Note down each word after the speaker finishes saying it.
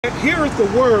that heareth the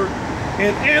word,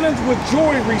 and Annas with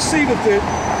joy receiveth it,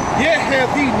 yet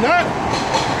hath he not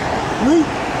root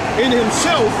in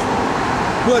himself,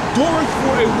 but dureth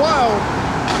for a while.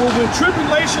 For when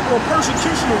tribulation or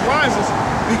persecution arises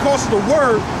because of the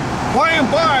word, by and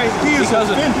by he is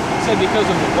offended. It said because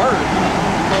of the word.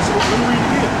 Let me read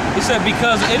it again. It said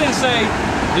because, it didn't say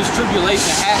this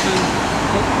tribulation happened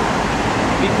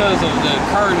because of the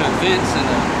current events, and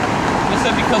it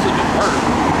said because of the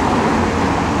word.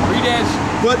 Read that.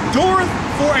 But dureth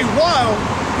for a while,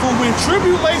 for when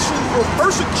tribulation or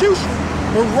persecution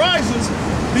arises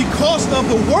because of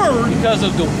the word. Because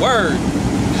of the word.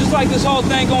 Just like this whole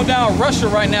thing going down in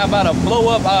Russia right now about to blow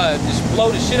up, just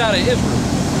blow the shit out of Israel.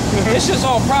 It's just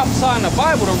all prophesied in the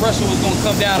Bible that Russia was going to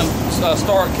come down and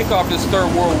kick off this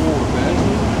third world war, man.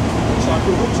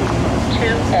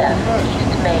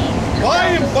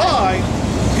 By and by,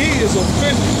 he is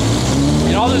offended.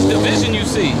 And all this division you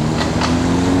see,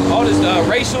 all this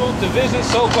racial division,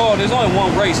 so-called, there's only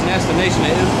one race, and that's the nation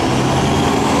of Israel.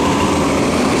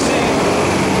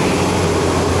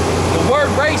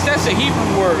 Race, that's a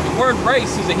Hebrew word. The word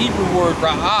race is a Hebrew word,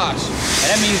 ra'ash, and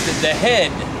that means the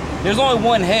head. There's only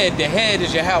one head. The head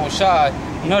is Yahweh Shai,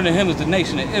 and under him is the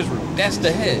nation of Israel. That's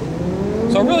the head.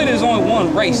 So really there's only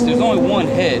one race, there's only one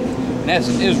head, and that's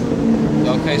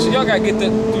Israel. Okay, so y'all gotta get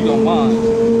that through your mind.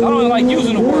 I don't like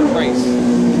using the word race. You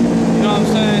know what I'm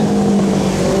saying?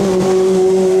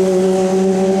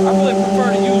 I really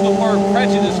prefer to use the word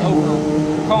prejudice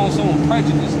over calling someone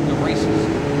prejudiced the racist.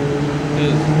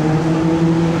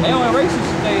 They only racist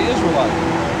if they Israelite.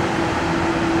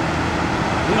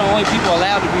 We're the only people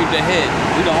allowed to be the head.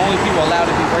 We're the only people allowed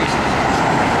to be racist.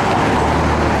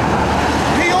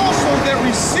 He also that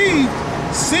received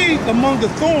seed among the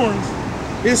thorns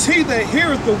is he that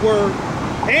heareth the word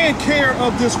and care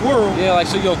of this world. Yeah, like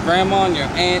so your grandma and your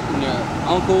aunt and your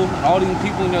uncle, all these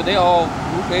people, you know, they all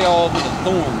up in the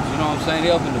thorns, you know what I'm saying?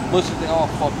 They up in the bushes, they all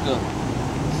fucked up.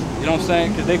 You know what I'm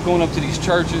saying? Because they're going up to these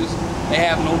churches. They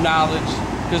have no knowledge.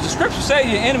 Because the scriptures say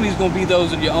your enemy is going to be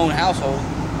those of your own household.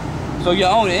 So your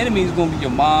own enemy is going to be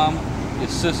your mom, your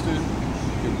sister,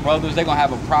 your brothers. They're going to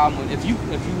have a problem with if you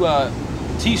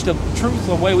teach the truth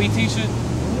the way we teach it,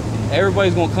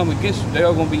 everybody's going to come against you.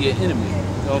 They're going to be your enemy. You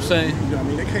know what I'm saying? Yeah, I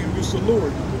mean, they came against the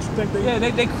Lord. What you think they? Yeah,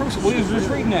 they crucified. We was just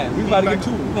reading that. We about to get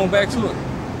to it. We're going back to it.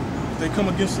 If they come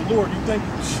against the Lord, you think,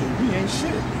 shit, we ain't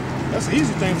shit. That's an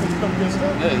easy thing for them to come against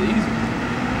us. Yeah, easy.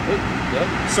 Yep.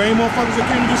 Same motherfuckers that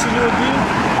came against the Lord then,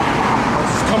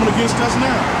 is coming against us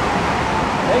now.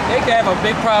 They can have a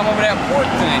big problem over that pork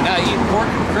thing, not eating pork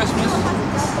for Christmas.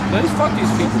 But fuck these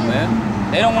people, man.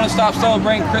 They don't want to stop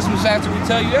celebrating Christmas after we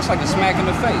tell you. That's like a smack in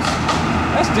the face.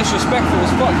 That's disrespectful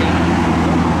as fuck, man.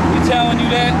 We telling you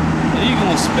that, and you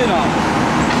gonna spit on it.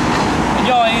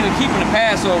 And y'all ain't even keeping the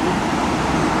Passover.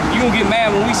 You gonna get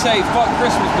mad when we say fuck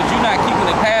Christmas, but you're not keeping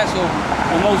the Passover,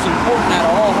 the most important out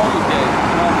of all holy days.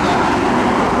 You know what I'm saying?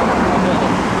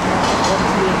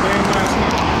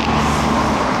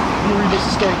 Let me read this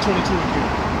and start at 22 again.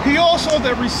 He also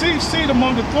that receives seed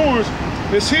among the thorns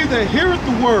is he that heareth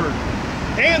the word,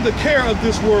 and the care of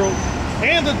this world,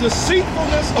 and the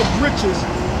deceitfulness of riches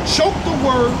choke the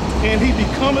word, and he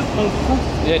becometh unfruitful.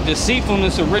 Yeah,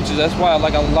 deceitfulness of riches. That's why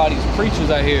like a lot of these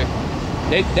preachers out here,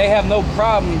 they have no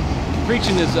problem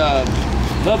preaching this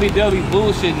lovey-dovey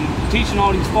bullshit and teaching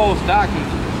all these false doctrines.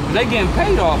 They getting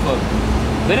paid off of it.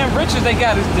 But them riches they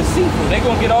got is deceitful. They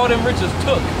gonna get all them riches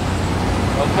took.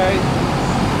 Okay?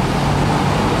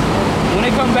 When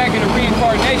they come back in the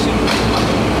reincarnation,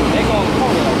 they gonna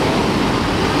call it like that.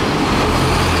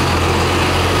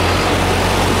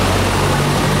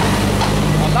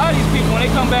 A lot of these people, when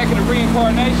they come back in the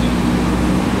reincarnation,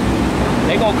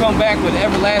 they're going to come back with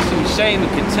everlasting shame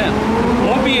and contempt.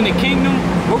 When we be in the kingdom,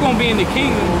 we're going to be in the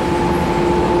kingdom.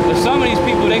 But some of these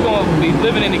people, they're going to be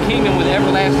living in the kingdom with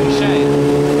everlasting shame.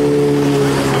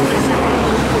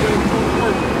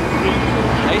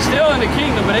 They still in the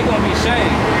kingdom, but they're going to be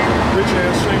shamed. Rich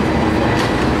ass shame.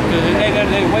 Because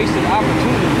they wasted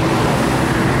opportunities.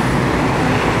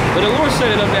 But the Lord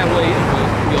set it up that way anyway,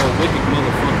 you wicked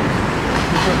motherfuckers.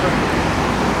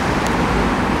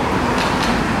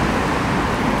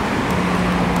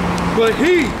 But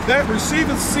he that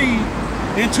receiveth seed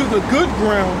into the good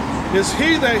ground is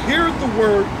he that heareth the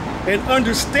word and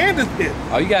understandeth it.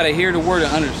 Oh, you gotta hear the word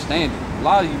and understand it. A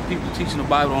lot of you people teaching the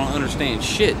Bible don't understand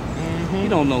shit. You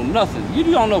don't know nothing. You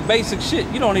don't know basic shit.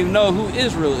 You don't even know who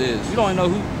Israel is. You don't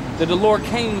even know that the Lord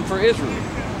came for Israel.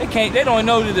 They don't even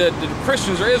know that the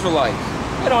Christians are Israelites.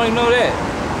 They don't even know that.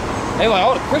 They like,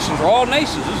 oh, the Christians are all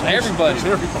nations. This is everybody. It's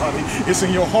everybody. It's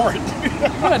in your heart.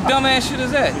 What a dumbass shit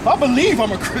is that? If I believe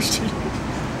I'm a Christian,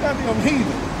 goddamn heathen.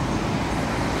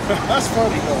 That's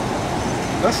funny though.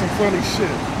 That's some funny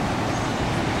shit.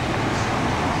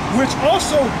 Which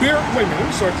also bear. Wait a minute. Let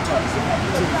me start the top.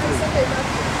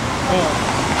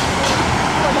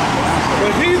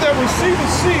 But he that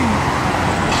receiveth seed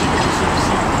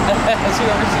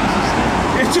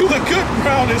into the good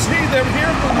ground is he that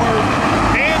heareth the word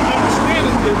and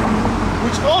understandeth it,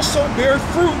 which also beareth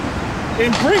fruit and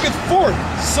bringeth forth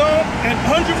some an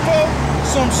hundredfold,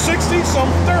 some 60, some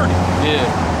 30. Yeah.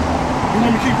 You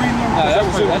want me to keep reading them? That's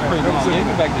pretty long. Yeah,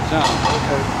 get back to John.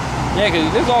 Okay. Yeah, because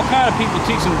there's all kind of people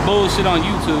teaching bullshit on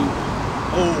YouTube.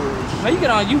 Oh. Now you get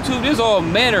on YouTube, there's all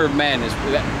manner of madness.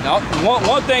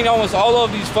 One thing almost all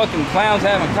of these fucking clowns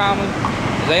have in common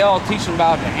is they all teaching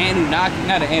about the Anunnaki,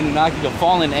 not the Anunnaki, the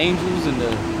fallen angels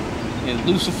and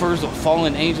Lucifer's a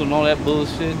fallen angel and all that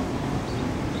bullshit.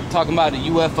 Talking about the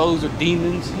UFOs or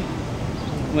demons.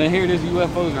 When here it is,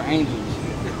 UFOs are angels.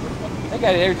 They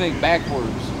got everything backwards.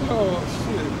 Oh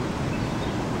shit.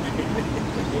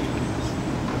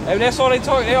 And that's all they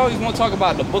talk. They always want to talk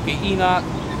about the Book of Enoch.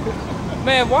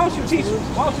 Man, why don't you teach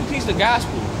the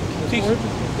gospel? Teach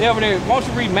they over there. Why don't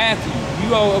you read Matthew?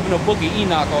 You go open the Book of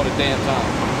Enoch all the damn time.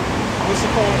 What's it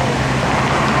called?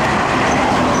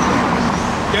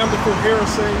 Damnable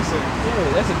heresies.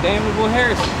 Yeah, that's a damnable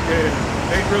heresy. Yeah,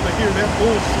 they'd rather hear that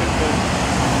bullshit than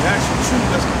the actual truth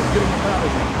that's gonna get them out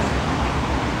of it.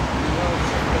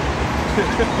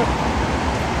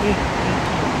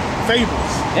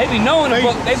 Fables. They be knowing the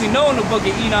book. They be knowing the Book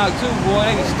of Enoch too,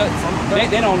 boy.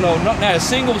 They don't know not a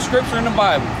single scripture in the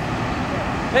Bible.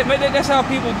 That's how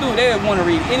people do. They don't want to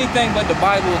read anything but the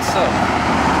Bible itself.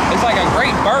 It's like a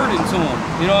great burden to them.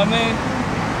 You know what I mean?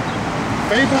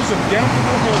 Fables of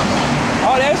damnable heresies.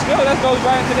 Oh, that's good. That goes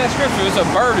right into that scripture. It's a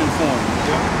burden for them.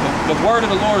 Yeah. The word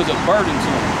of the Lord is a burden to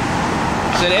them.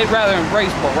 So they'd rather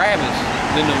embrace Barabbas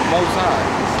than the Most High,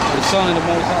 the Son of the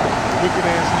Most High. Wicked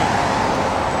ass nigga.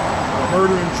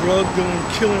 Murdering, drug dealing,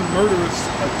 killing, murderers,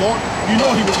 adult. You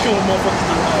know he was killing motherfuckers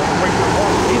with raping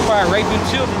women. He's probably raping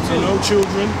children too. You know,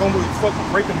 children, fucking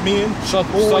raping men,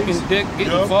 sucking dick,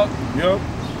 getting fucked.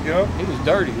 Yep. He was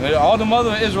dirty. All the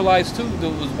other Israelites too that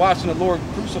was watching the Lord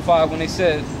crucified when they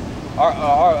said,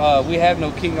 "We have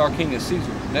no king. Our king is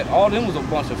Caesar." All them was a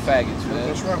bunch of faggots, man.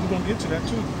 That's right. We're gonna get to that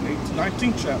too.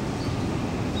 19th chapter.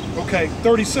 Okay,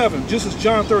 37. Just as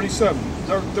John 37,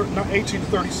 not 18 to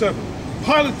 37.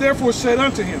 Pilate therefore said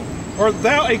unto him, Art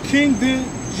thou a king then?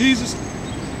 Jesus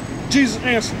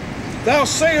answered, Thou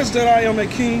sayest that I am a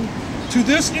king. To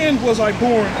this end was I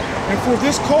born, and for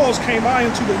this cause came I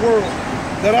into the world,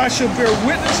 that I should bear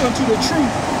witness unto the truth.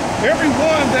 Every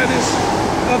one that is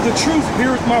of the truth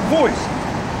heareth my voice.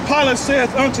 Pilate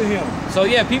saith unto him. So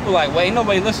yeah, people like, well, ain't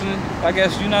nobody listening. I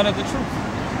guess you're not of the truth.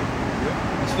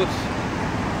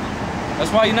 That's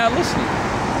why you're not listening.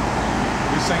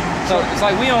 So it's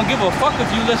like we don't give a fuck if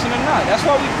you listen or not. That's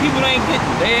why people ain't getting,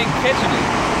 they ain't catching it.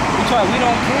 We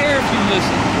don't care if you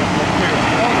listen. We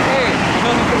don't care. It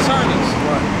doesn't concern us.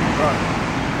 Right.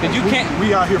 Because you can't.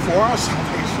 We out here for our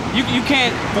salvation. You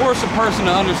can't force a person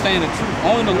to understand the truth.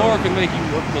 Only the Lord can make you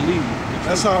believe.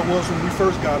 That's how it was when we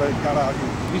first got out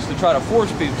here. We used to try to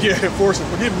force people. Yeah, force them.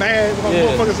 We get mad when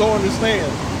motherfuckers don't understand.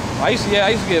 I used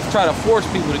to try to force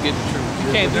people to get the truth.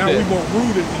 You can't do that. Now we won't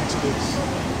root it into this.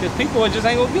 Because people just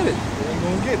ain't gonna get it. They ain't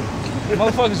gonna get it.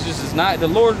 Motherfuckers just is not. The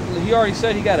Lord, he already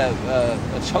said he got a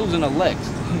chosen elect.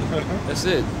 That's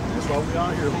it. That's why we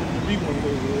out here hoping to be one of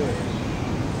those elect.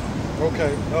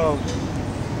 Okay.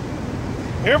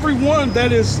 Everyone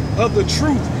that is of the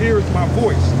truth heareth my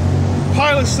voice.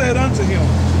 Pilate said unto him,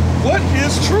 What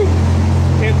is truth?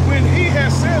 And when he had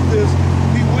said this,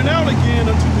 he went out again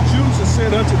unto the Jews and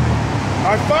said unto them,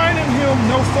 I find in him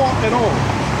no fault at all.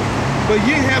 But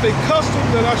ye have a custom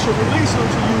that I shall release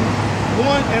unto you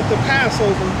one at the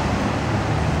Passover.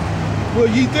 Will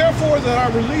ye therefore that I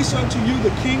release unto you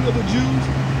the King of the Jews?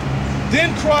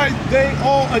 Then cried they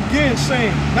all again,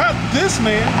 saying, Not this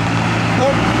man,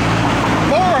 but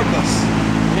Barabbas.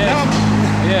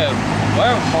 Yes.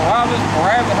 Barabbas.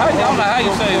 I don't know how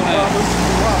you say his name.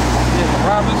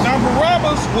 Barabbas. Now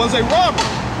Barabbas was a robber.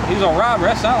 He's a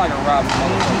robber. That sounds like a robber.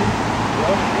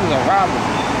 He was a robber.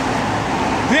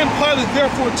 Then Pilate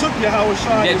therefore took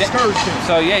Yahushua and scourged him.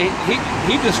 So yeah,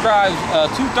 he describes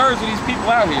 2/3 of these people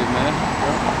out here, man.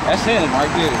 That's him right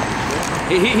there.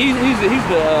 He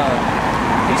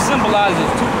symbolizes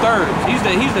 2/3. He's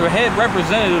the head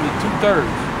representative of 2/3.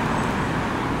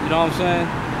 You know what I'm saying?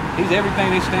 He's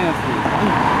everything they stand for.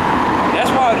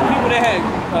 That's why the people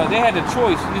they had the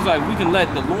choice. He's like, we can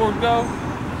let the Lord go,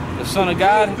 the Son of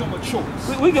God.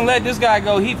 We can let this guy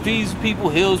go. He feeds people,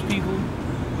 heals people.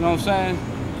 You know what I'm saying?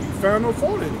 Found no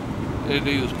fault in him.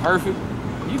 He was perfect.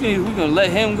 we gonna let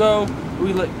him go.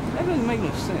 That doesn't make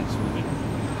no sense, man.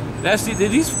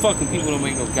 These fucking people don't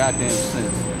make no goddamn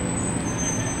sense.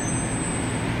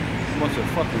 A bunch of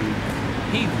fucking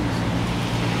heathens.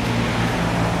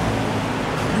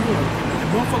 And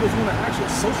motherfuckers want to actually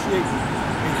associate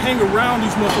and hang around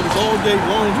these motherfuckers all day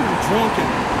long, getting drunk and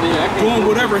doing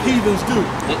whatever heathens do.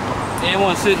 They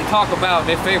want to sit and talk about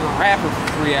their favorite rapper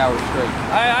for 3 hours straight.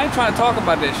 I ain't trying to talk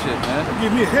about that shit, man. It give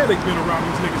me a headache being around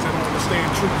these niggas that don't understand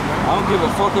truth, man. I don't give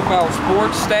a fuck about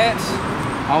sports stats.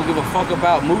 I don't give a fuck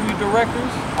about movie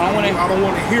directors. I don't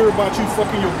want to hear about you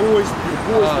fucking your boys'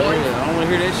 wife. Yeah, I don't want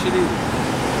to hear that shit either.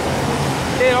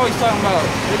 They always talking about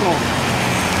they going.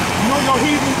 You know your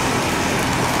heathens?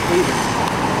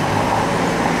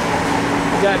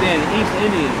 Goddamn East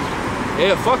Indians.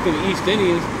 Yeah, fucking East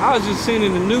Indians. I was just seeing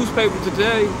in the newspaper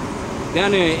today,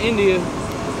 down there in India,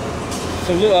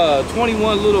 some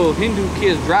 21 little Hindu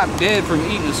kids dropped dead from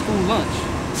eating a school lunch.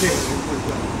 Yeah,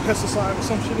 pesticide or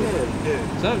some shit.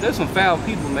 Yeah. So there's some foul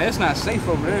people, man. It's not safe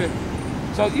over there.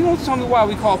 So you won't tell me why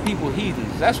we call people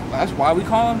heathens. That's why we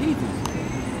call them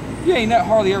heathens. You ain't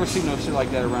hardly ever seen no shit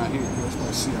like that around here. That's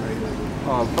my CIA.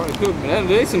 Oh, probably could.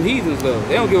 They some heathens though.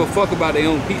 They don't give a fuck about their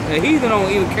own people. A heathen don't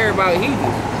even care about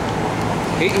heathens.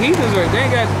 Heathens are,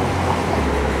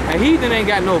 a heathen ain't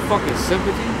got no fucking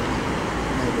sympathy.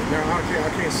 Now I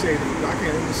can't say that. I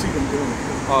can't even see them doing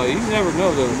it. Oh, you never know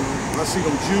though. I see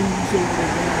them Jews over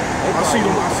there. I see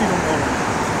them.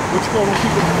 What you call them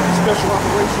people? Special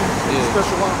operations. Yeah.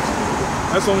 Special ops.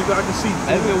 That's the only thing I can see.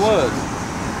 As it was.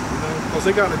 Because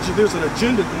they got there's an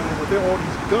agenda going with all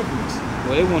these governments.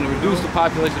 Well, they want to reduce the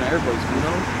population of everybody's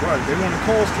people. Right. They want to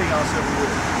cause chaos everywhere.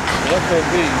 That could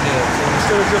be, yeah. So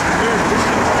instead of just America, this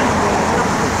shit is going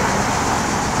everywhere.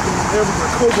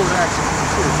 Everywhere, covert action.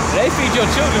 They feed your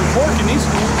children pork in these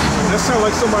schools. That sounds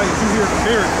like somebody if you hear in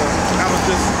America, I was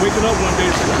just waking up one day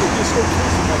and saying, oh, just go kill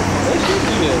somebody. They should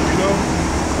do that. You know?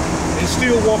 And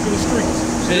still walking the streets.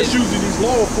 And it's usually these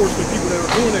law enforcement people that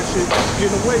are doing that shit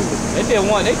getting away with it.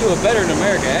 They do it better in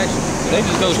America, actually. They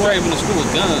just go straight from the school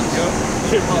with guns. Yeah.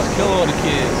 Kill all the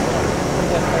kids.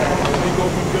 They go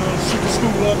with guns, shoot the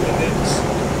school up, and then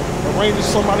arrange that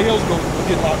somebody else go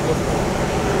get locked up.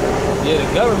 Yeah, the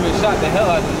government shot the hell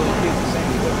out of the little kids the same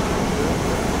way.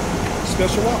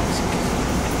 Special ops.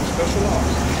 Special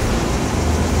ops.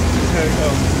 Okay,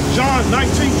 John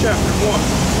 19, chapter 1.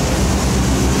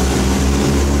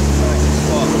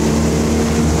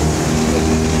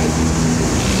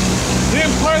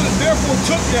 Then Pilate therefore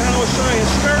took Yahushua and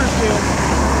scourged him,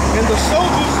 and the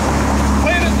soldiers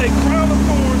planted a crown of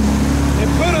thorns and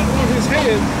put it on his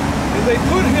head, and they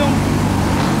put him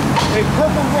a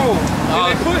purple robe.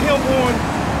 And they put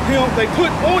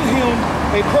on him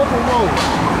a purple robe.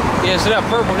 Yeah, so that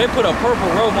purple, they put a purple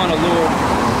robe on the Lord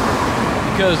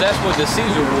because that's what the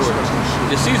Caesar wore.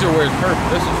 The Caesar wears purple.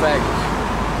 That's a fact.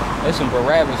 That's some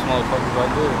Barabbas motherfuckers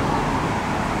right there.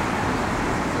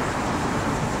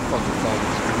 Fucking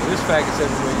faggots. There's faggots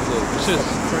everywhere you look. It's just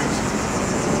crazy.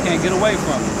 You can't get away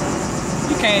from it.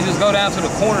 You can't just go down to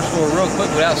the corner store real quick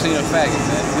without seeing a faggot,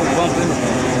 man. You'll bump into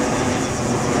them.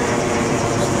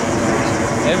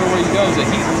 Everywhere you go is a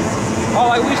heathen. Oh,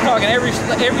 like we was talking, every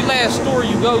last store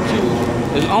you go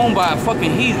to is owned by a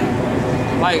fucking heathen.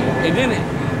 Like, and then,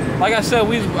 like I said,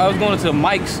 I was going to the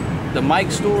Mike's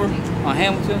store on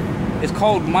Hamilton. It's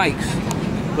called Mike's,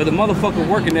 but the motherfucker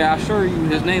working there, I assure you,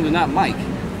 his name is not Mike.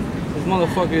 This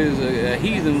motherfucker is a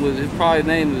heathen. With his probably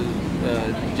name is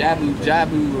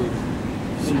Jabu or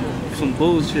some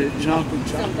bullshit. Yeah,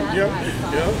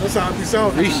 that's how he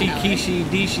sounds. Rishi, Kishi,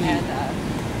 Dishi.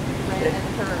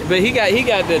 But he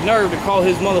got the nerve to call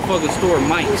his motherfucking store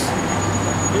Mike's.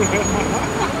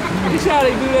 You see how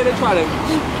they do that? They try to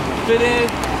fit in.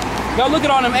 Go look at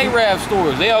all them Arab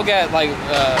stores. They all got like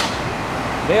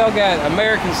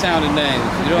American sounding names.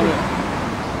 You know,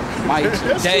 Mike's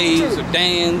or Days or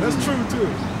Dan's. That's true too.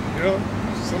 Yeah,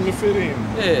 something to fit in.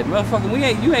 Yeah,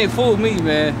 motherfucker, you ain't fooled me,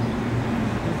 man.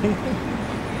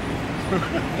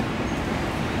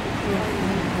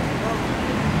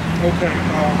 Okay.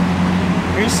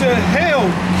 He said, "Hail,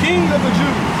 King of the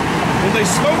Jews!" And they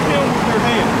smote him with their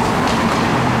hands.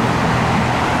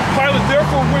 Pilate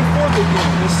therefore went forth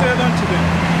again and said unto them,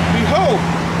 Behold,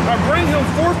 I bring him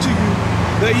forth to you,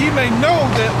 that ye may know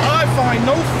that I find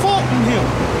no fault in him.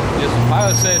 Yes,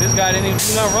 Pilate said, this guy didn't even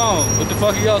do nothing wrong. What the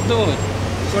fuck are y'all doing?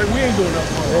 It's like, we ain't doing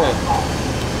nothing wrong.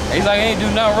 Yeah. He's like, I ain't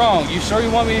do nothing wrong. You sure you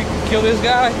want me to kill this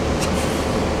guy?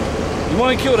 You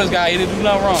want me to kill this guy? He didn't do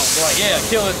nothing wrong. They're like, yeah,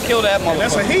 kill that motherfucker.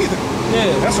 That's a heathen. Yeah.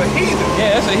 That's a heathen.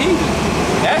 Yeah, that's a heathen.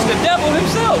 That's the devil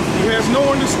himself. He has no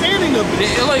understanding of it.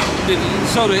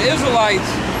 So the Israelites,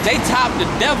 they topped the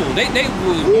devil. They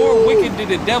was more wicked than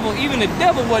the devil. Even the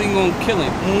devil wasn't gonna kill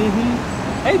him.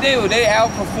 They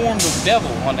outperformed the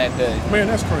devil on that day. Man,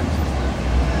 that's crazy.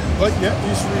 But yeah,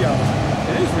 it's reality.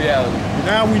 It is reality.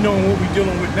 Now we know what we're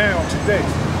dealing with now today.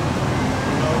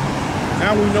 You know,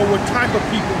 now we know what type of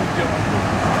people we're dealing with.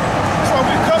 That's why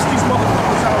we cuss these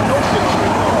motherfuckers out. No dealing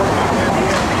with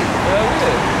Hell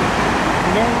yeah.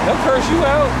 You know, they'll curse you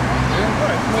out. Yeah,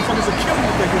 right. Motherfuckers will kill you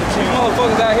if they get a chance. These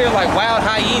motherfuckers out here like wild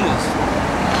hyenas. You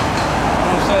know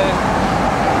what I'm saying?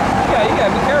 Yeah, you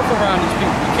gotta be careful around these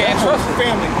people. You can't trust them.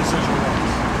 Family decision.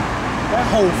 That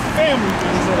whole family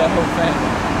decision. That whole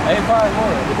family. Everybody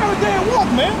was. We got a damn walk,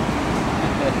 man.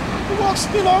 We walks,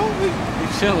 you know. We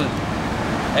chilling.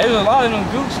 There's a lot of them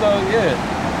gooks though, yeah.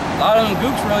 A lot of them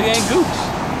gooks really ain't gooks.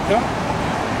 Yeah.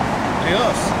 They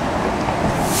us.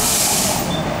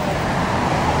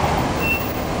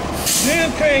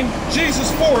 Then came Jesus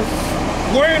forth,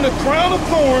 wearing the crown of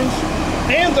thorns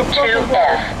and the purple robe.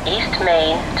 2F, East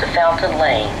Main to Fountain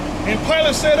Lane. And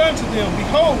Pilate said unto them,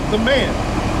 behold the man.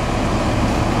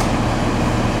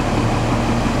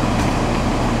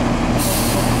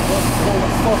 Hold the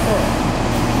fuck up.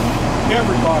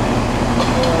 Everybody.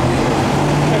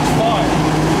 Catch fire.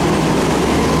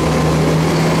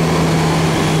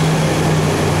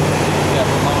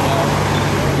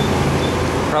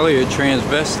 Probably a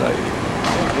transvestite.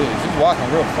 She's walking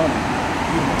real funny.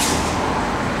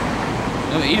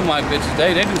 Them Edomite bitches,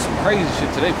 they do some crazy shit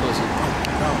to their pussy.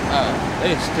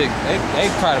 They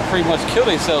try to pretty much kill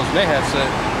themselves when they have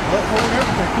sex.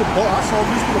 I saw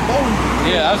this with a bowling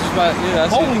pin. Yeah, I was just about,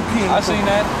 bowling pin. I seen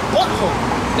that. Butthole.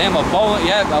 Damn, a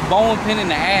bowling pin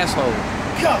in the asshole.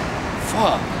 God.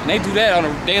 Fuck. And they do that on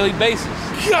a daily basis.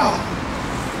 God.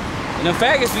 And the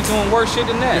faggots be doing worse shit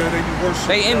than that. Yeah, they do worse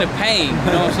shit. They in the pain,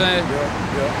 you know what I'm saying?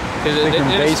 Yeah. Taking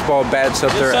baseball bats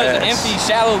up their ass. Empty,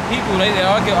 shallow people.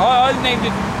 All they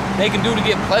can do to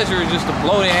get pleasure is just to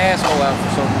blow their asshole out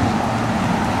for some reason.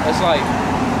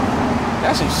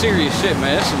 That's some serious shit,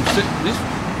 man. These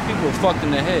people are fucked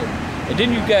in the head. And then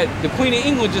you got the Queen of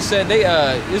England just said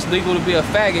it's legal to be a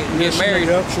faggot and get married.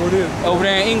 Yep, sure did. Over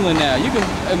there in England now. You can.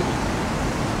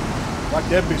 Like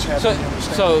that bitch has to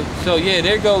understand. So yeah,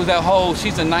 there goes that whole.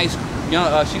 She's a nice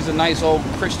old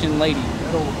Christian lady.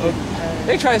 That old ugly.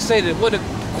 They try to say that the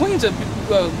Queen's a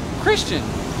Christian.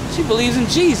 She believes in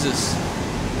Jesus.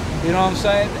 You know what I'm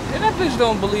saying? And that bitch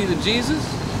don't believe in Jesus.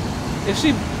 If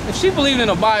she believed in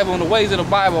the Bible and the ways of the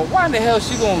Bible, why in the hell is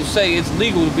she gonna say it's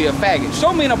legal to be a faggot?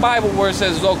 Show me in the Bible where it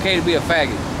says it's okay to be a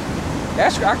faggot.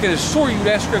 I can assure you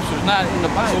that scripture is not in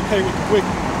the Bible. It's okay with the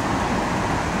wicked.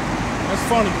 That's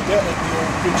funny, but that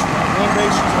bitch, one day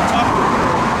she's on top of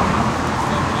her.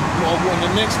 In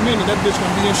the next minute, that bitch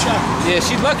gonna be in shock. Yeah,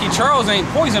 she's lucky Charles ain't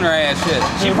poisoned her ass yet.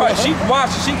 She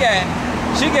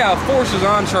got forces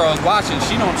on Charles watching.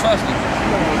 She don't trust him.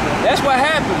 That's what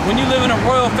happens when you live in a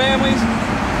royal families.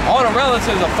 All the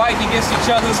relatives are fighting against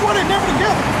each other. That's why they're never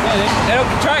together. Yeah,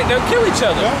 they'll kill each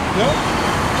other. Yeah.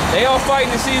 They all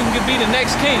fighting to see who can be the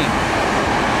next king.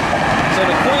 So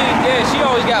the queen, yeah, she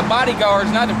always got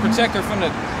bodyguards, not to protect her from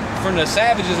the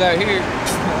savages out here,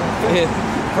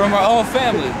 from her own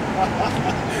family.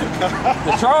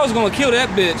 But Charles gonna kill that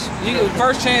bitch.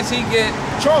 First chance he get.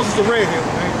 Charles is the redhead,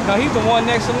 man. No, he's the one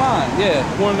next in line. Yeah.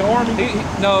 The one in the army.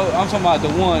 No, I'm talking about the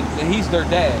one. He's their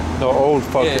dad. The old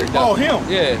fucker. Yeah, him.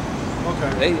 Yeah.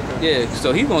 Okay. Yeah.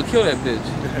 So he's gonna kill that bitch.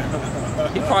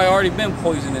 He probably already been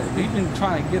poisoning it. He's been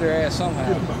trying to get her ass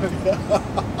somehow.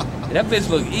 That bitch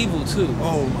look evil too.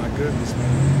 Oh my goodness,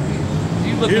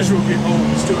 man. Israel get old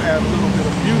and still have a little bit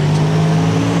of beauty to it.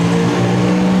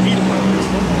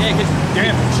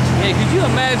 Yeah, could you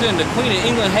imagine the Queen of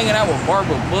England hanging out with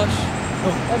Barbara Bush?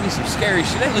 Oh, that'd be some scary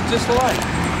shit. They look just alike.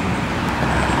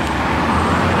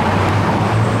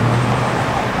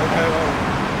 Okay.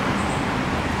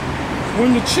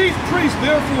 When the chief priest,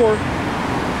 therefore,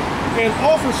 and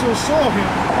officers saw him,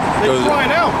 they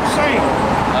cried out, saying,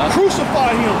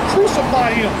 "Crucify him!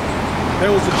 Crucify him!"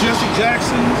 There was the Jesse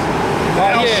Jacksons, the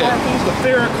Al Sharptons, the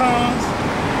Farrakhans,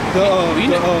 the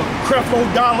Creflo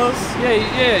Dollars.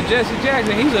 Yeah, Jesse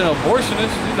Jackson. He's an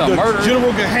abortionist. He's a murderer.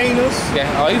 General Gehanas. Yeah,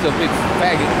 he's a big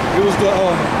faggot. It was the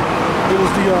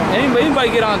anybody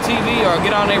get on TV or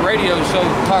get on their radio show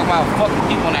talking about fucking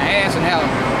people in the ass and how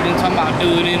they talking about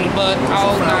doing it in the butt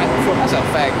all the time. That's a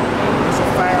faggot. That's a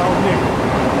foul nigga.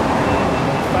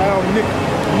 Foul nigga.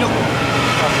 No.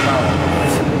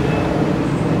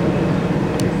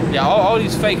 Yeah, all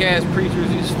these fake ass preachers,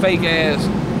 these fake ass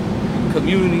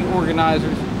community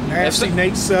organizers. Nasty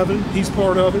Nate 7, he's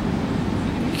part of it.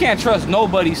 You can't trust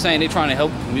nobody saying they're trying to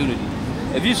help the community.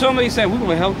 If you somebody saying we're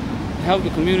gonna help the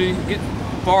community,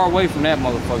 far away from that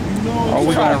motherfucker. You know, Are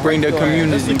we gonna bring the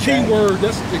community? That's the key back? word.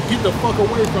 That's to get the fuck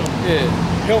away from it. Yeah.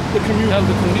 Help the community. Help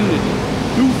the community.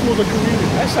 Do for the community.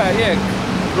 That's how, yeah.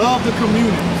 Love the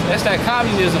community. That's that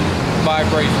communism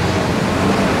vibration.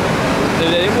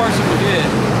 They worship,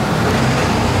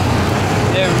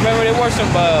 yeah, remember they worship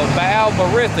Baal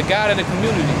Barith, the god of the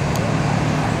community.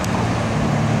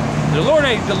 The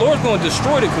Lord's going to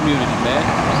destroy the community, man.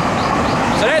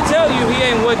 So that tells you he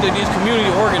ain't with these community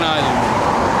organizers.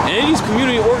 And if these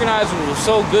community organizers were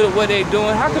so good at what they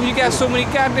doing, how come you got so many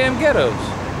goddamn ghettos?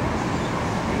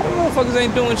 Them motherfuckers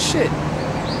ain't doing shit.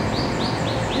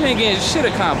 You ain't getting shit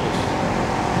accomplished.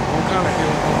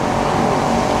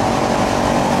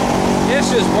 Yeah, it's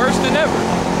just worse than ever.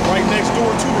 Right next door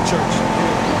to the church.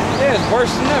 Yeah, it's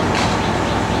worse than ever.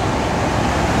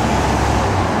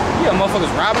 Yeah, motherfuckers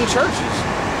robbing churches.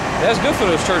 That's good for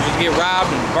those churches to get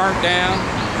robbed and burnt down,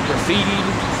 graffitied.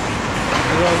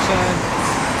 You know what I'm saying?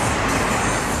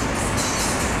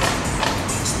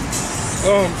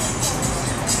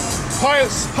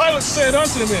 Pilate said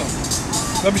unto them,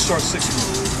 let me start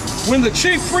 6 When the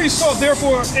chief priests saw,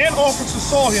 therefore, and officers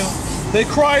saw him, they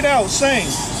cried out,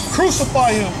 saying,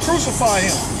 Crucify him, crucify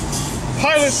him.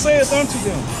 Pilate saith unto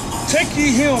them, Take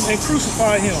ye him and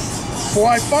crucify him, for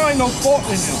I find no fault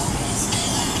in him.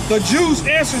 The Jews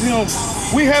answered him,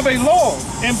 We have a law,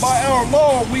 and by our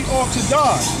law we ought to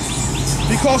die,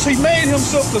 because he made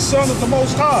himself the Son of the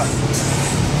Most High.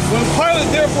 When Pilate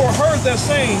therefore heard that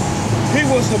saying, he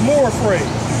was the more afraid,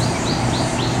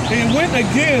 and went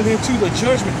again into the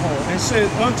judgment hall and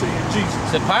said unto him, Jesus.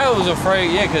 So Pilate was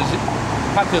afraid, yeah, because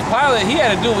Pilate, he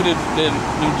had to do what the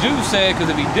Jews said, because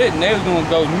if he didn't, they was going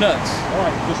to go nuts. All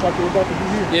right, just like they're about to do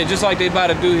here. Yeah, just like they about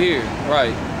to do here,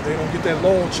 right. They don't get that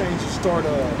law change and start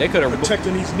they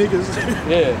protecting these niggas.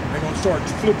 Yeah. They're going to start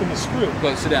flipping the script.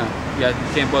 Go, sit down. Yeah, you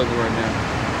can't bug me right now.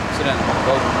 Sit down.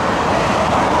 Go.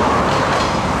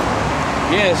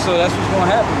 Yeah, so that's what's going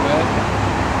to happen, man.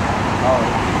 Oh.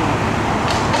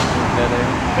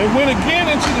 And went again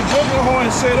into the judgment hall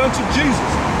and said unto Jesus,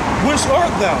 Which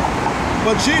art thou?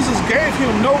 But Jesus gave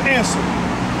him no answer.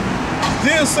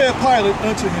 Then said Pilate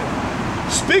unto him,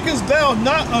 Speakest thou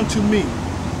not unto me?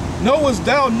 Knowest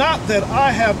thou not that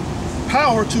I have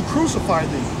power to crucify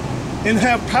thee, and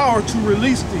have power to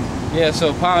release thee? Yeah,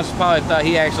 so Pilate thought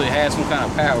he actually had some kind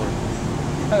of power.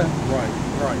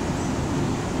 Right.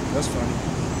 That's funny.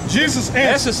 Jesus answered.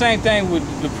 That's the same thing with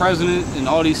the president and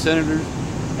all these senators.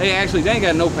 They ain't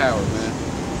got no power, man.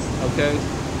 Okay?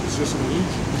 It's just an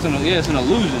illusion. It's an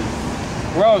illusion.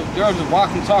 They're just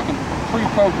walking, talking,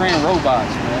 pre-programmed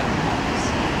robots, man.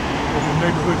 The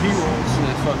neighborhood heroes.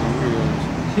 That's fucking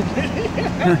weirdos.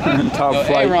 Top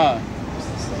flight. Aaron.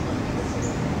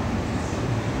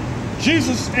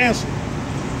 Jesus answered,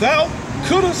 Thou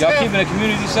couldst Y'all keeping the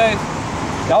community safe?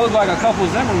 Y'all look like a couple of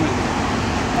Zimmermen.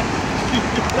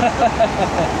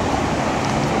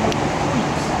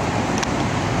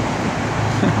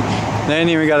 They ain't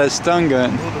even got a stun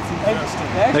gun.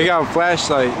 They got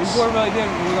flashlights. These boys really did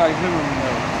look like Zimmermen,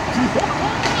 though.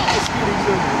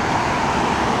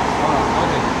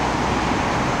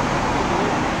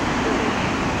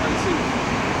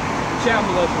 Child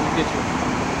molester will get you.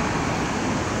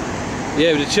 Yeah,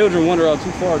 but the children wander out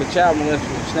too far. The child molester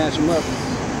will snatch them up.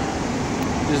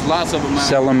 There's lots of them out.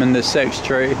 Sell them in the sex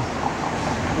trade.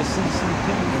 The CCP.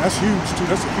 And that's huge too.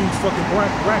 That's a huge fucking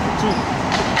racket too.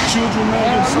 Children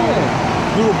getting sold.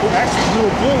 Little boys.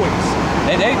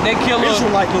 They kill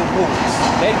Israelite little boys.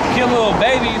 They kill little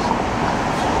babies.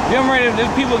 You remember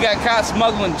these people got caught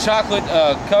smuggling chocolate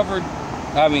covered.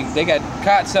 I mean, they got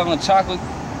caught selling chocolate.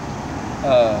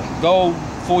 Gold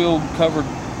foil covered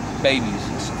babies.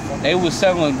 They was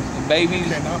selling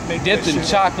babies dipped in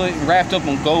chocolate and wrapped up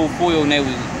in gold foil, and they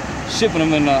was shipping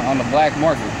them on the black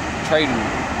market, trading them,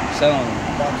 selling them.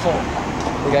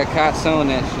 They got caught selling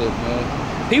that shit, man.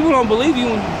 People don't believe you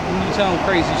when you tell them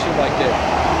crazy shit like that.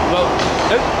 But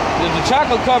the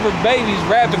chocolate covered babies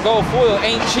wrapped in gold foil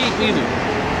ain't cheap either.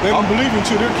 They don't believe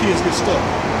until their kids get stuck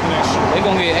in that shit. They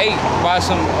gonna get ate by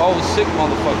some old sick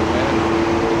motherfucker, man.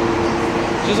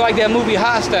 Just like that movie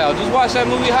Hostile. Just watch that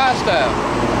movie Hostile.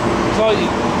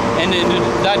 And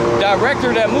the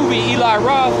director of that movie, Eli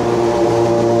Roth,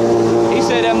 he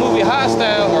said that movie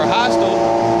Hostile, or Hostel,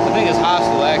 I think it's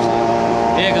Hostel actually.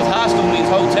 Yeah, because hostel means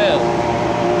hotel.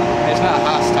 It's not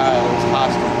hostile, it's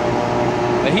hostel.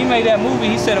 But he made that movie,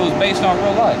 he said it was based on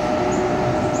real life.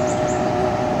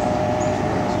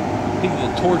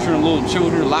 People torturing little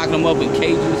children, locking them up in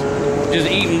cages, just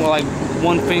eating like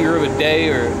one finger of a day,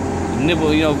 or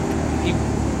nibble, you know,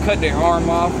 cut their arm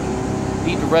off,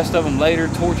 eat the rest of them later,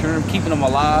 torturing them, keeping them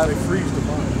alive. They freeze the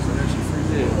bodies. They actually freeze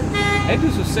them. They do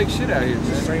some sick shit out here, It's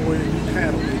the man. same way they do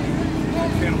cattle. They do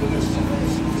cannibalism.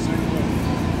 It's the same way.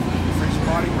 Freeze the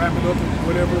body, wrap it up and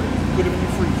whatever, put it in the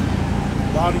freezer.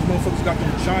 A lot of these motherfuckers got them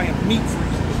giant meat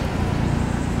freezers.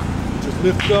 Just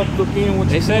lift up, look in. What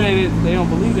They say they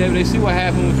don't believe that, but they see what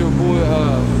happened with your boy,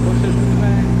 what's his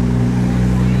name?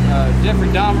 Jeffrey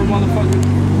Dahmer, motherfucker.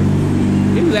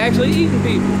 He was actually eating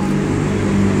people.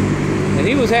 And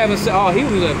he was having, he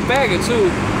was a faggot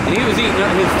too. And he was eating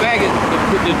his faggot,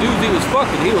 the dudes he was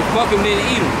fucking. He was fucking then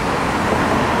eating them.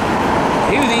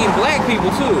 He was eating black people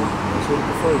too. That's what he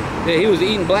preferred. Yeah, he was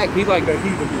eating black people like That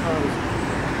heathen behind us.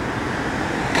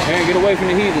 Aaron, get away from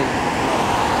the heathen.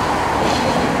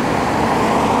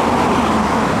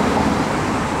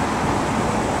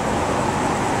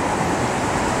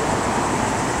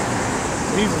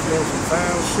 Heathen's doing some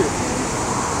foul shit.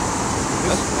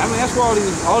 I mean, that's where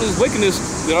all this wickedness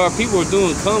that our people are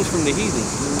doing comes from the heathen.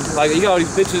 Like, you got all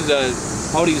these bitches,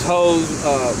 all these hoes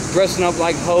dressing up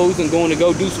like hoes and going to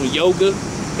go do some yoga.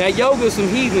 That yoga is some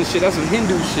heathen shit. That's some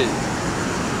Hindu shit.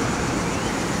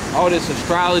 All this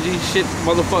astrology shit,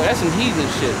 motherfucker, that's some heathen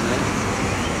shit,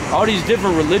 man. All these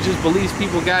different religious beliefs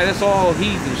people got, that's all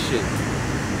heathen shit.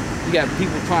 You got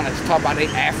people trying to talk about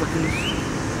they Africans.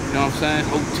 You know what I'm saying?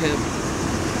 Hotel.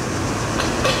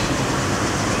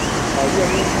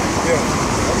 Yeah.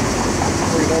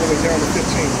 Read all the way down to 15.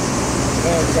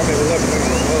 I'm at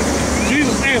 11.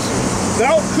 Jesus answered,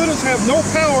 thou couldst have no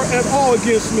power at all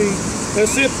against me,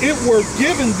 as if it were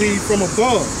given thee from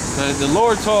above. The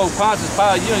Lord told Pontius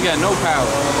Pilate, you ain't got no power.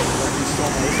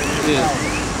 Yeah.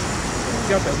 You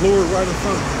got that Lord right in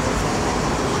front of you.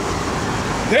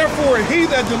 Therefore, he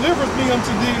that delivereth me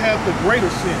unto thee hath the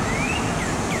greater sin.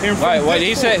 Wait,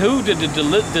 he said, who that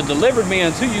delivered me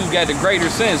unto you got the greater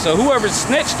sin. So whoever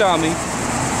snitched on me,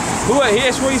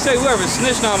 that's where he said, whoever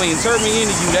snitched on me and turned me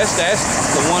into you, that's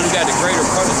the one who got the greater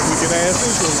punishment. Wicked ass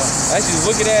Israelites. That's these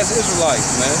wicked ass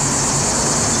Israelites, man.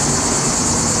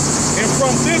 And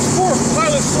from this forth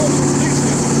Pilate sought to release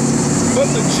him. But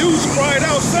the Jews cried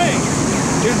out, saying,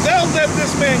 if thou let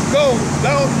this man go,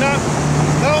 thou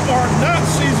art not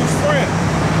Caesar's friend.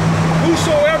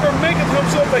 Whosoever maketh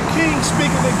himself a king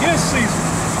speaketh against Caesar.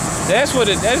 That's what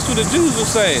the Jews were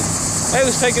saying. They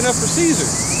was taking up for Caesar.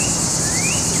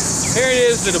 Here it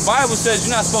is that the Bible says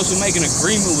you're not supposed to make an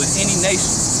agreement with any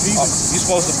nation. You're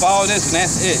supposed to follow this and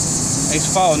that's it. Ain't supposed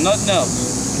to follow nothing else.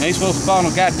 Ain't supposed to follow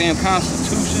no goddamn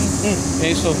constitution.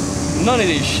 Ain't so none of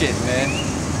this shit, man.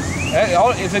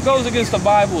 If it goes against the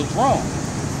Bible, it's wrong.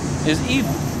 It's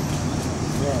evil.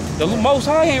 The Most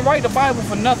High ain't write the Bible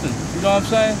for nothing. You know what I'm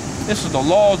saying? This is the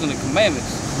laws and the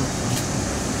commandments.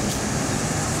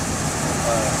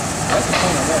 That's the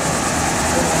point of that.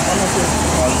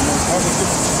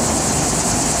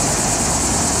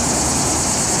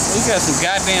 We got some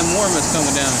goddamn Mormons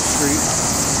coming down the street.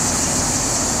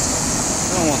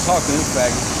 I don't want to talk to them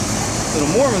faggots. So the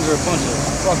Mormons are a bunch of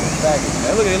fucking faggots,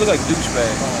 man. They look like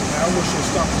douchebags. I wish they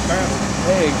stopped the battle.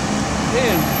 They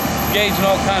engage in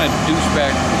all kind of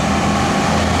douchebaggery.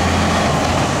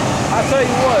 I tell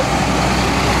you what,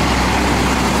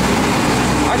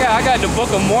 I got the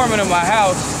Book of Mormon in my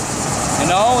house,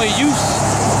 and the only use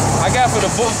I got for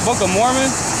the Book of Mormon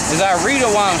is I read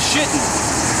it while I'm shitting.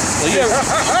 So you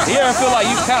ever feel like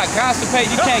you kind of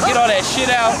constipated, you can't get all that shit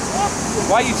out?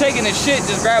 While you taking the shit,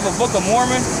 just grab a Book of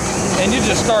Mormon, and you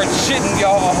just start shitting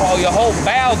your whole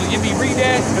bowels. You read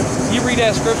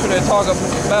that scripture that talk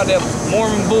about that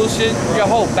Mormon bullshit,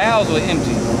 your whole bowels are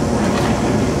empty.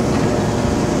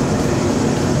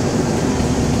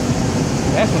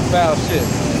 That's some foul shit,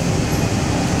 man.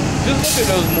 Just look at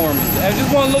those Mormons. I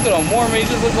just want to look at a Mormon. He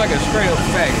just looks like a straight up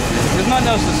faggot. There's nothing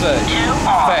else to say.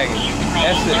 Faggot.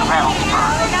 That's it.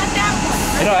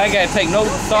 You know, I gotta take no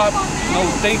thought, no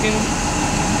thinking.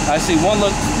 I see one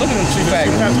look at them two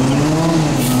faggots.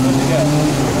 What you got?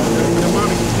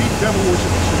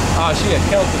 Oh, she a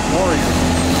Celtic warrior.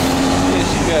 Yeah,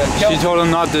 she got Celtic. She told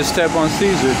him not to step on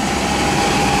Caesar.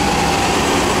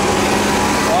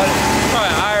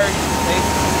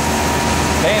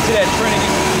 They into that Trinity,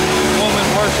 woman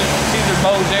worship, Caesar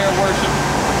Bojair worship.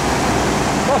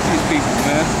 Fuck these people,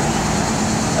 man.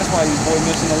 That's why these boys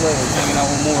missing a leg, hanging out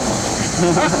with Mormons.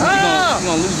 He's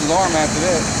gonna lose his arm after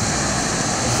that.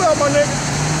 What's up, my nigga?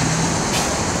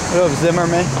 What up,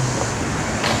 Zimmerman?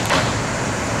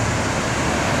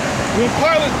 When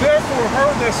Pilate therefore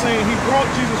heard that saying, he brought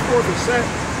Jesus forth and sat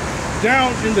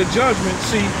down in the judgment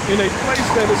seat in a place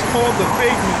that is called the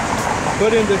pavement,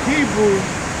 but in the Hebrew,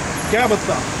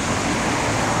 Gabbatha.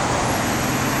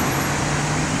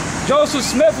 Joseph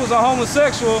Smith was a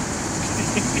homosexual.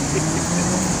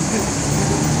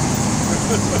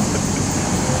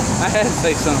 I had to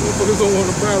say something. Motherfuckers don't want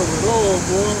to battle at all,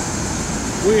 boy.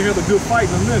 We ain't had a good fight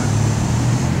in a minute.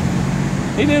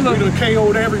 He didn't look. We done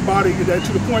KO'd everybody to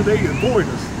the point they avoid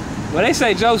us. Well, they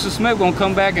say Joseph Smith gonna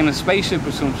come back in a spaceship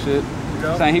or some shit.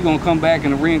 Yeah. Saying he gonna come back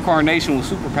in a reincarnation with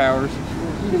superpowers.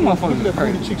 These motherfuckers are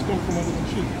crazy. Cheeks come from under the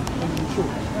cheek, under the shorts.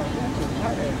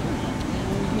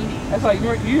 That's like,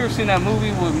 you ever seen that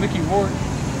movie with Mickey Rourke?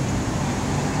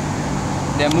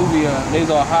 That movie, they was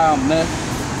all high on meth.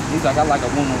 He's like, I like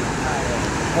a woman with high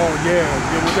ass. Oh yeah,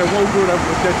 with that one girl that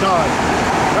died.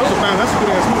 That's a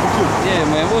good ass movie too. Yeah,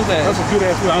 man, what was that? That's a good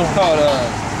ass movie. It's called,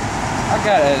 I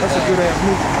got it. That's a good ass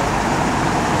movie.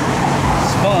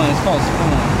 Spun, it's called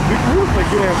Spun. Big Bruce play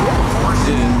good ass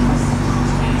roles. Yeah.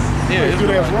 Yeah,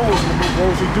 good ass roles in the big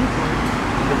roles he do play.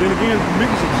 But then again,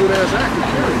 Mickey's a good ass actor,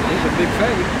 period. He's a big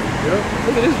faggot. Yeah.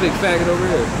 Look at this big faggot over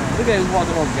here. Look at him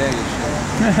walking on gay and shit.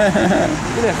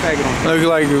 Look at that faggot on gay. Look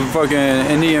like a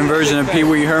fucking Indian version of Pee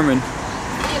Wee Herman.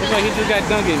 Looks like he just got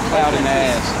done getting plowed in the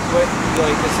ass. But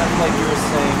like it sounds like you were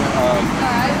saying.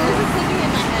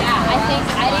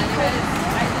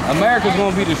 America's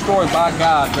gonna be destroyed by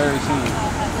God very soon.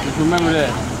 Just remember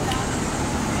that.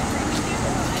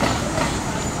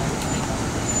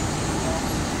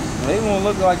 They won't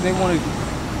look like they want to.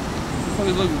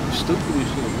 They look stupid and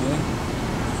shit, man.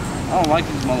 I don't like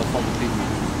these motherfucking people.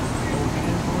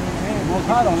 Well,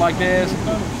 I don't like their ass. You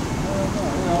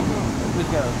know, they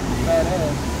just got a fat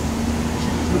ass.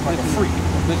 She look like a freak.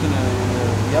 Bitch in the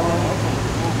yellow.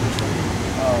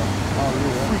 Oh,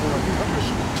 yeah.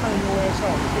 Turn your ass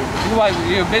out. You like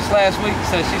your bitch last week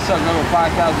said she sucked over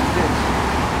 5,000 dicks.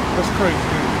 That's crazy,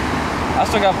 man. I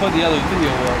still got to put the other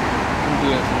video up. We'll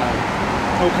do that tonight.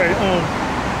 Okay,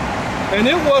 and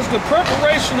it was the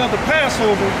preparation of the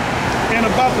Passover in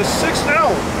about the 6th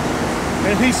hour.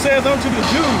 And he said unto the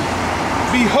Jews,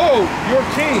 Behold your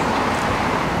king.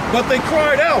 But they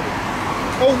cried out,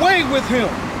 Away with him,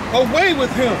 away with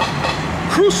him,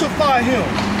 crucify him.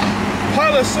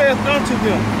 Pilate saith unto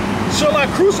them, Shall I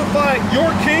crucify your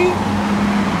king?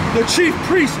 The chief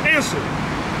priest answered.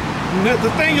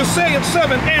 Nathaniel saith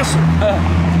 7 answered.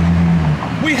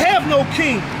 We have no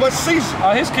king but Caesar.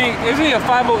 His king, isn't he a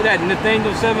 50, that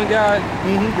Nathaniel 7 guy?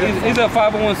 Mm-hmm. He's a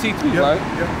 501c3, yep, right?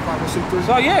 Yep, 501c3.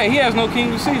 So yeah, he has no king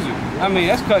but Caesar. I mean,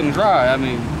 that's cut and dry. I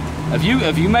mean, if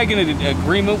you making an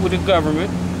agreement with the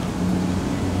government,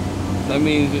 that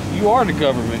means you are the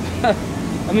government.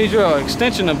 That means you're an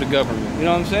extension of the government. You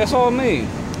know what I'm saying? That's all it means.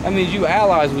 That means you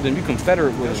allies with them, you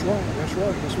confederate with them. That's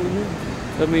right, that's what it means.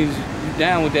 That means you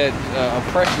down with that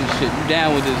oppression shit. You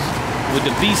down with this. With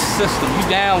the beast system, you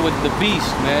down with the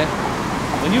beast, man.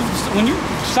 When you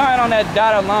sign on that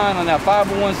dotted line on that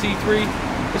 501c3,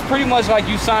 it's pretty much like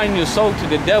you signing your soul to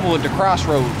the devil at the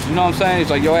crossroads. You know what I'm saying? It's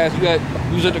like your ass, you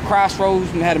was at the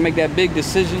crossroads and had to make that big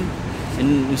decision.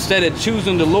 And instead of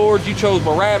choosing the Lord, you chose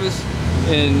Barabbas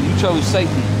and you chose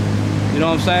Satan. You know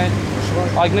what I'm saying? That's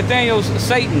right. Like Nathaniel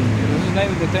Satan. His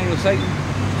name is Nathaniel Satan.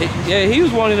 Yeah, he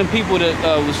was one of them people that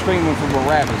was screaming for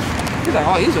Barabbas. He's like,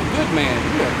 oh, he's a good man.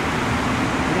 Yeah.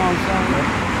 You know what I'm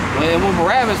saying? And when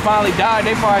Barabbas finally died,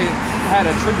 they probably had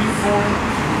a tribute for him.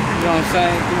 You know what I'm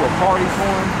saying? Threw a party for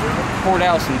him. Poured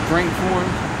out some drink for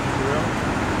him.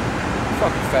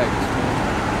 Fucking faggots, man.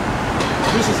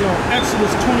 This is Exodus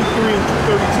 23 and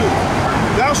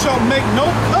 32. Thou shalt make no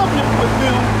covenant with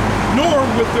them, nor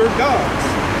with their gods.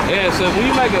 Yeah, so when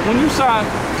you sign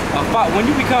when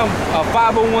you become a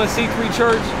 501c3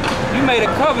 church, you made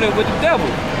a covenant with the devil.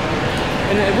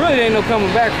 And it really ain't no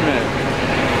coming back from that.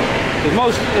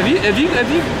 If you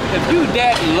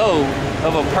that low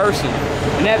of a person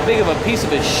and that big of a piece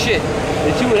of a shit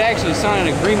that you would actually sign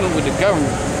an agreement with the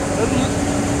government,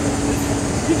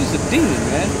 you're just a demon,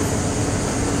 man.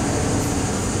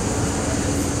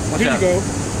 Watch Here out. you go.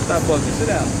 Stop bugging. Sit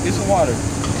down. Get some water.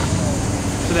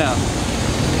 Sit down.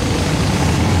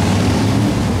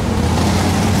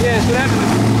 Yeah,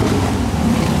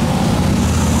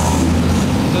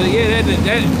 so yeah,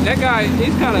 that guy,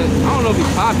 he's kind of, I don't know if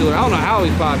he's popular. I don't know how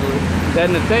he's popular.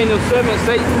 That Nathaniel 7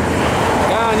 Satan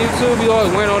guy on YouTube, he's always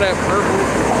wearing all that purple.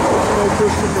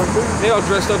 They all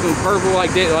dressed up in purple like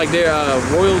they're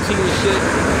royalty and shit.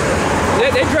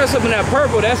 They dress up in that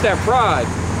purple, that's that pride.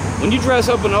 When you dress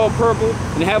up in all purple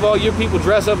and have all your people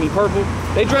dress up in purple,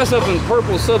 they dress up in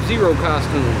purple Sub-Zero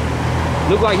costume.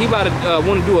 Look like he about to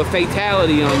want to do a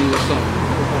fatality on you or something.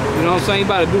 You know what I'm saying? He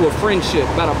about to do a friendship,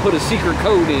 about to put a secret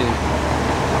code in.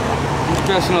 He's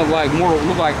dressing up like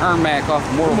look like Ermac off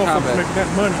of Mortal Kombat. Making that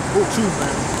money, too,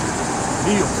 man.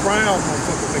 He a proud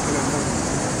motherfucker making that money.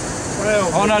 Proud.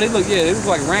 Oh no, they look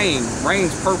like Rain.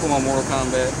 Rain's purple on Mortal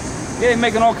Kombat. Yeah, they're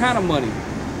making all kind of money.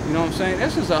 You know what I'm saying?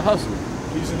 That's just a hustle.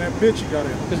 He's in that bitch you got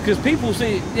in. Because people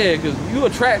see, yeah, because you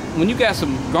attract, when you got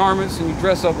some garments and you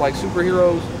dress up like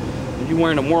superheroes, and you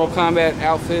wearing a Mortal Kombat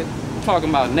outfit, I'm talking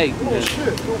about Nate. Oh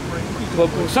shit, don't bring me. But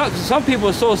some people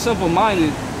are so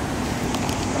simple-minded.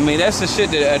 I mean, that's the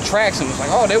shit that attracts them. It's like,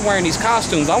 oh, they're wearing these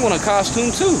costumes. I want a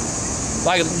costume too.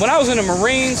 Like when I was in the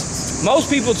Marines, most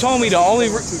people told me the only,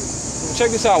 check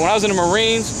this out, when I was in the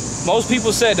Marines, most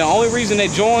people said the only reason they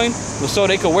joined was so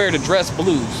they could wear the dress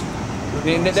blues.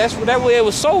 And that's that way it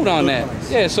was sold on that.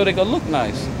 Yeah, so they could look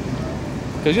nice.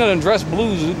 Cause you know, them dress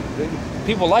blues,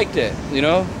 people like that, you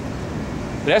know.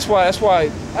 But that's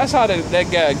how that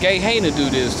guy Gay Hayner do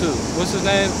this too. What's his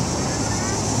name?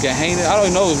 Gay Hayner. I don't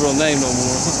even know his real name no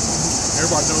more.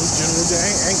 Everybody knows General Gay.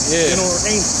 Yeah. General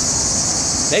Ain't.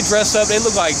 They dress up. They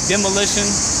look like Demolition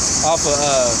off of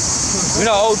you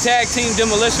know, old tag team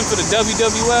Demolition for the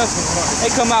WWF. They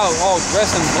come out all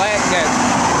dressed in black, got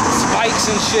spikes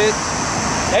and shit.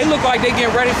 They look like they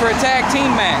getting ready for a tag team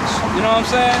match. You know what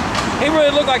I'm saying? He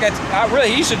really look like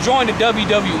he should join the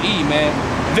WWE, man.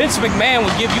 Vince McMahon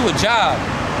would give you a job.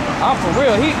 I'm for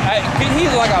real.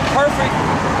 He's like a perfect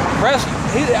wrestler.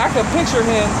 I could picture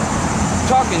him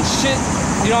talking shit.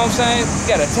 You know what I'm saying?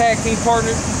 He got a tag team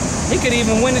partner. He could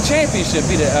even win the championship.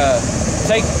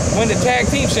 Win the tag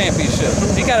team championship.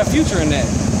 He got a future in that.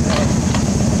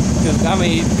 Cause I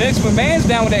mean, Vince McMahon's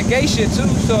down with that gay shit too.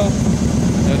 So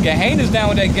Gahana's down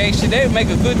with that gay shit. They'd make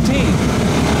a good team.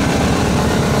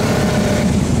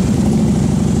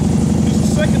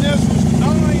 Second Ezra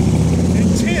 9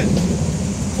 and 10.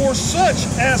 For such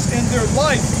as in their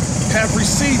life have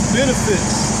received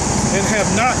benefits and have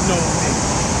not known me.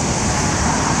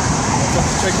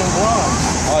 Take no bribes.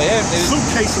 Oh yeah.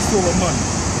 Suitcases full of money.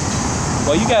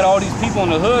 Well, you got all these people in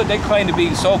the hood. They claim to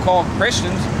be so-called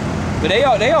Christians, but they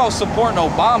all supporting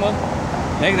Obama.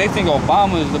 They think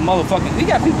Obama is the motherfucking. You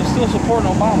got people still supporting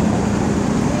Obama.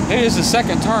 It is the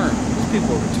second term. These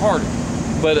people are retarded.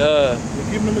 But they're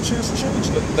giving them a chance to change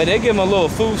things. But they give them a little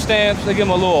food stamps. They give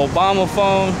them a little Obama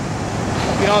phone.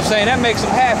 You know what I'm saying? That makes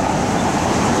them happy.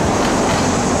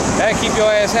 That keep your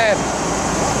ass happy.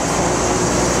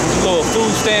 A little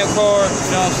food stamp card.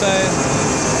 You know what I'm saying?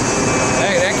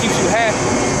 That keeps you happy.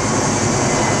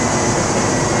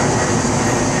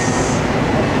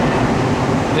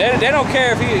 They don't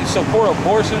care if he support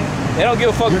abortion. They don't give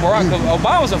a fuck. Barack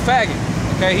Obama's a faggot.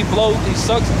 Okay, he blows, he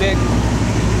sucks dick,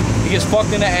 he gets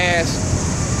fucked in the ass.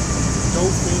 Dope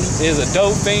fiend. He's a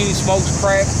dope fiend. He smokes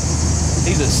crack.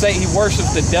 He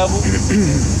worships the devil.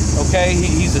 Okay,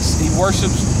 he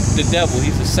worships the devil.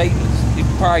 He's a Satanist. He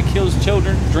probably kills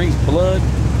children, drinks blood.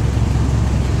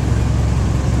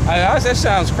 That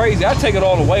sounds crazy. I take it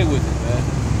all away with it, man.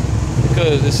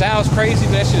 Because it sounds crazy,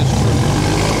 but that shit's true.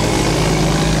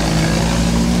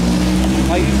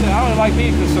 Like you said, I don't like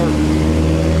being conservative.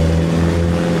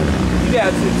 You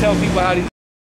gotta tell people how